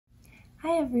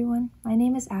Hi everyone, my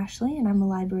name is Ashley and I'm a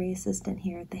library assistant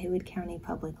here at the Haywood County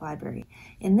Public Library.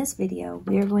 In this video,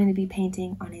 we are going to be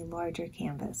painting on a larger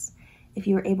canvas. If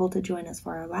you were able to join us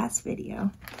for our last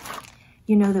video,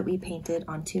 you know that we painted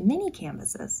on 2 mini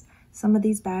canvases. Some of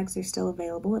these bags are still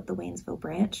available at the Waynesville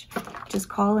branch. Just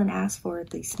call and ask for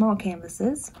the small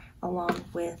canvases along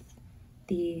with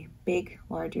the big,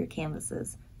 larger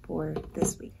canvases for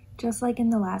this week. Just like in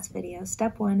the last video,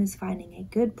 step 1 is finding a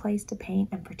good place to paint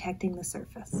and protecting the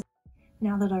surface.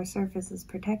 Now that our surface is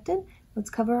protected,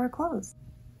 let's cover our clothes.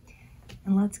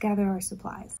 And let's gather our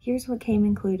supplies. Here's what came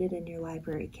included in your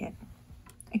library kit.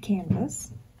 A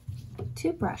canvas,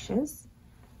 2 brushes.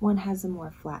 One has a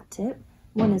more flat tip,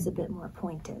 one is a bit more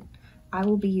pointed. I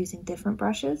will be using different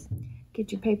brushes.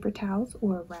 Get your paper towels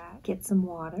or a rag, get some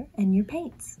water, and your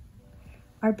paints.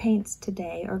 Our paints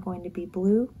today are going to be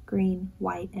blue, green,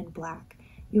 white, and black.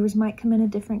 Yours might come in a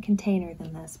different container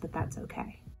than this, but that's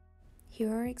okay.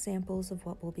 Here are examples of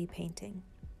what we'll be painting.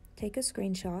 Take a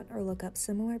screenshot or look up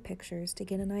similar pictures to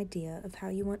get an idea of how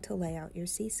you want to lay out your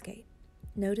seascape.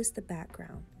 Notice the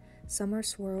background. Some are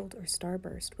swirled or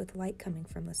starburst with light coming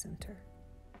from the center.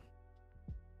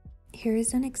 Here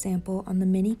is an example on the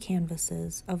mini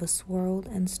canvases of a swirled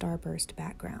and starburst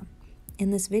background. In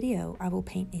this video, I will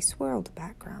paint a swirled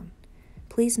background.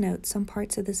 Please note some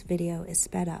parts of this video is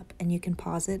sped up and you can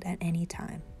pause it at any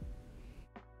time.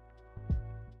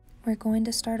 We're going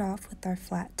to start off with our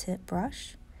flat tip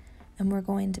brush, and we're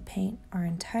going to paint our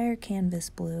entire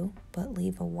canvas blue, but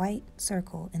leave a white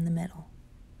circle in the middle.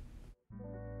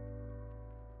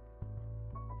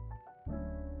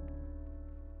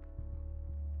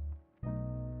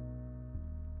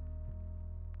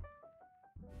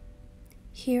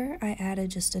 Here I added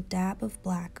just a dab of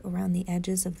black around the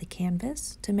edges of the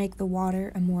canvas to make the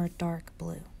water a more dark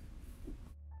blue.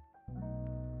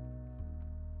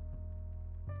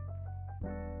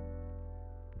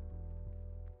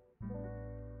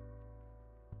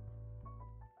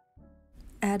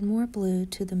 Add more blue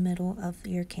to the middle of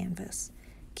your canvas.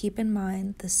 Keep in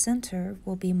mind the center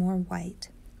will be more white.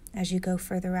 As you go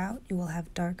further out, you will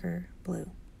have darker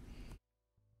blue.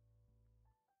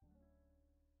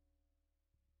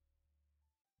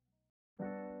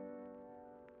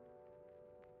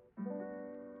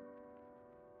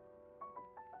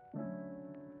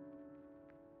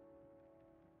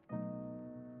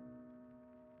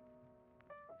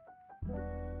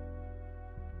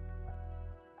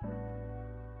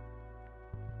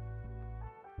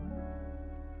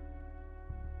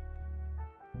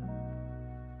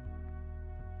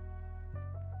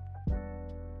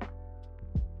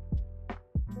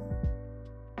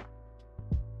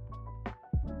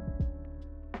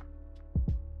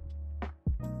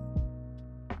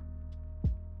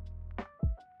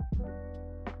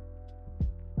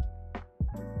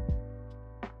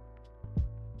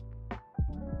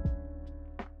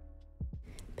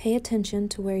 Pay attention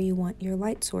to where you want your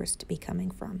light source to be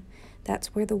coming from.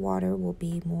 That's where the water will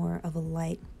be more of a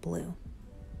light blue.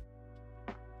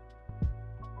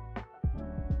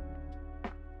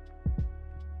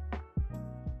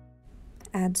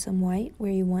 Add some white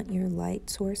where you want your light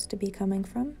source to be coming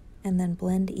from, and then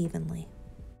blend evenly.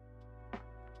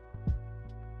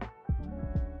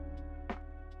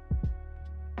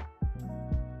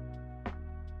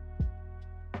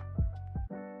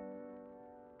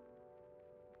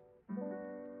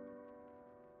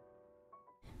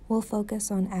 We'll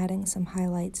focus on adding some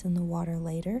highlights in the water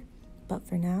later, but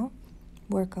for now,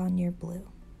 work on your blue.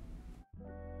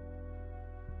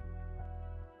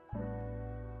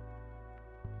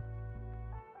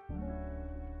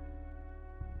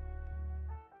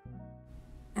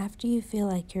 After you feel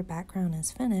like your background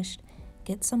is finished,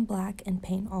 get some black and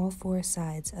paint all 4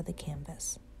 sides of the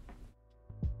canvas.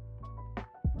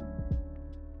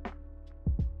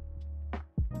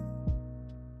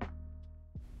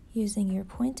 Using your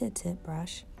pointed tip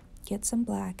brush, get some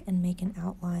black and make an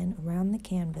outline around the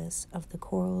canvas of the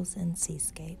corals and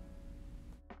seascape.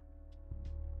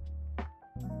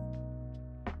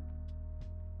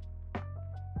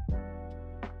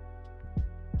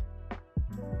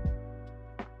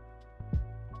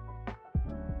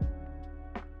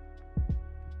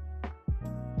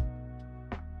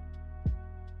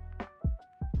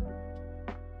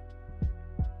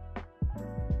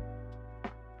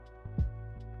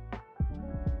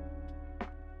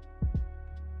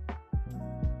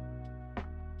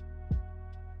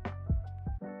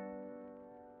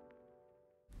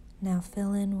 Now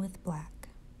fill in with black.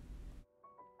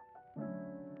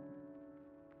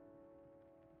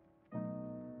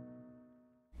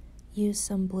 Use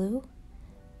some blue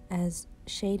as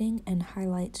shading and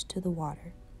highlights to the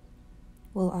water.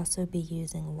 We'll also be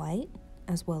using white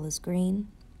as well as green,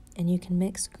 and you can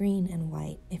mix green and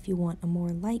white if you want a more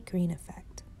light green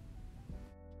effect.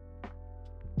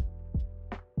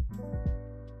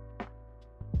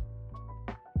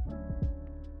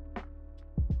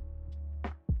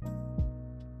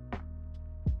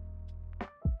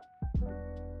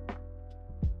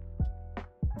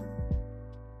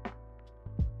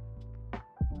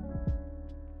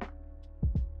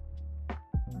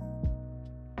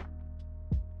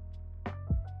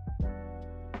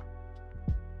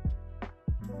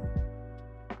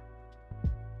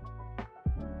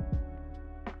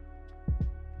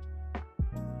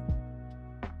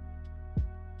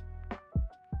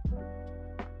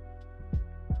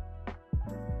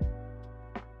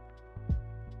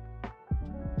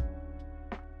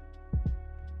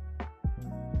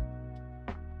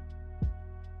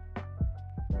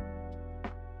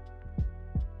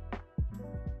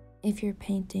 If you're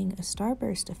painting a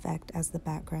starburst effect as the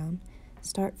background,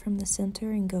 start from the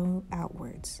center and go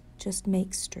outwards. Just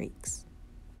make streaks.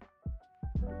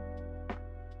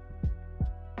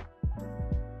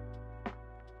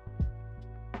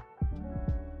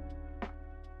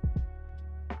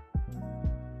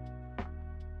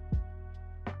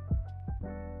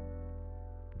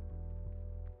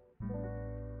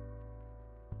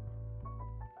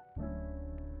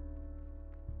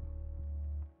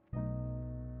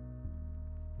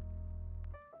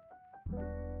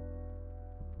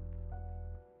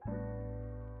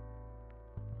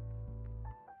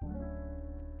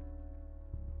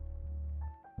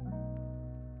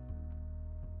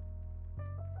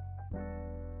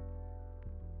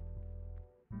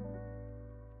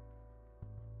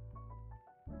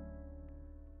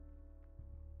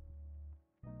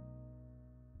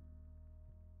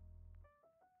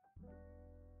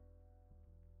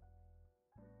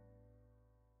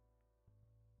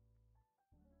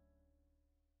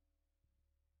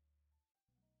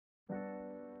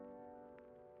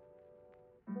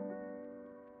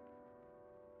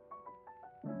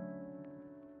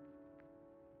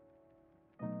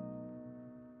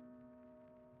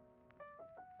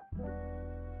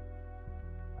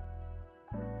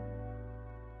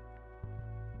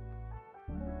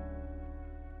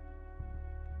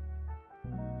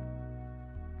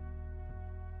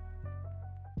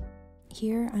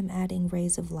 Here I'm adding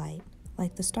rays of light,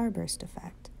 like the starburst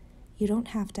effect. You don't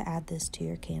have to add this to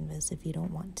your canvas if you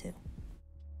don't want to.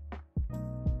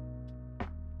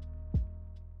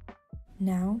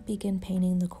 Now begin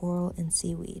painting the coral and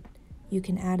seaweed. You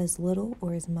can add as little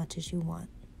or as much as you want.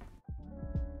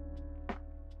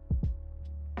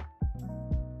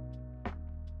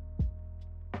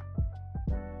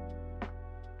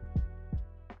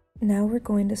 Now we're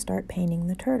going to start painting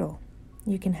the turtle.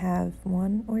 You can have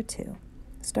one or two.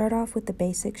 Start off with the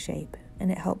basic shape,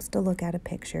 and it helps to look at a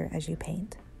picture as you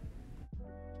paint.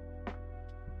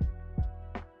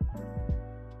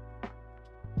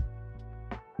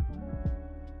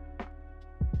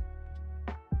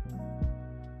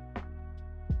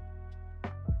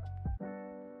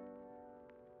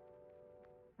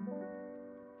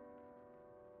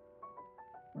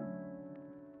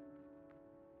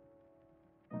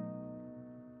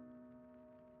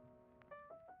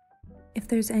 If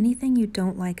there's anything you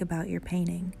don't like about your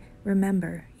painting,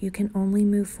 remember, you can only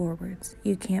move forwards,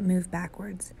 you can't move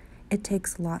backwards. It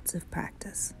takes lots of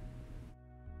practice.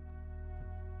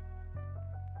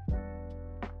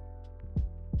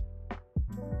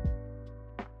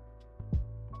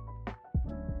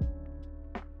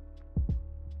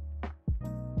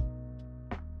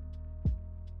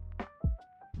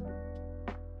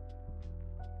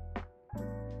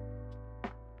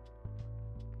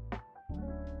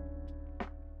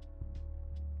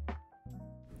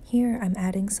 Here I'm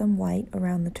adding some white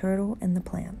around the turtle and the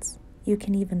plants. You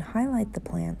can even highlight the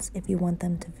plants if you want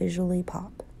them to visually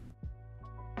pop.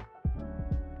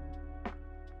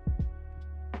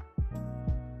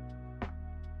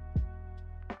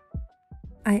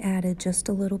 I added just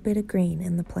a little bit of green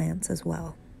in the plants as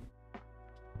well.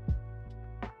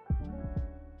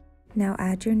 Now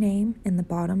add your name in the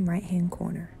bottom right-hand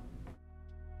corner.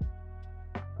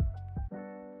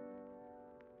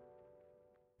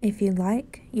 If you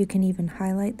like, you can even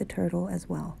highlight the turtle as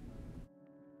well.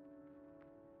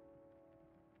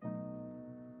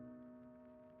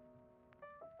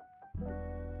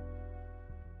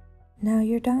 Now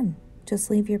you're done.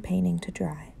 Just leave your painting to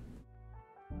dry.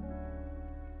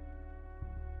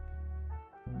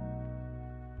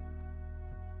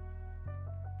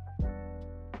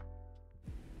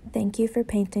 Thank you for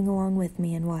painting along with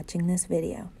me and watching this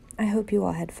video. I hope you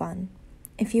all had fun.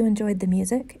 If you enjoyed the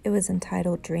music, it was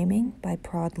entitled Dreaming by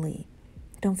Prod Lee.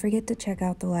 Don't forget to check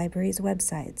out the library's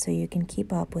website so you can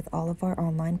keep up with all of our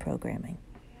online programming.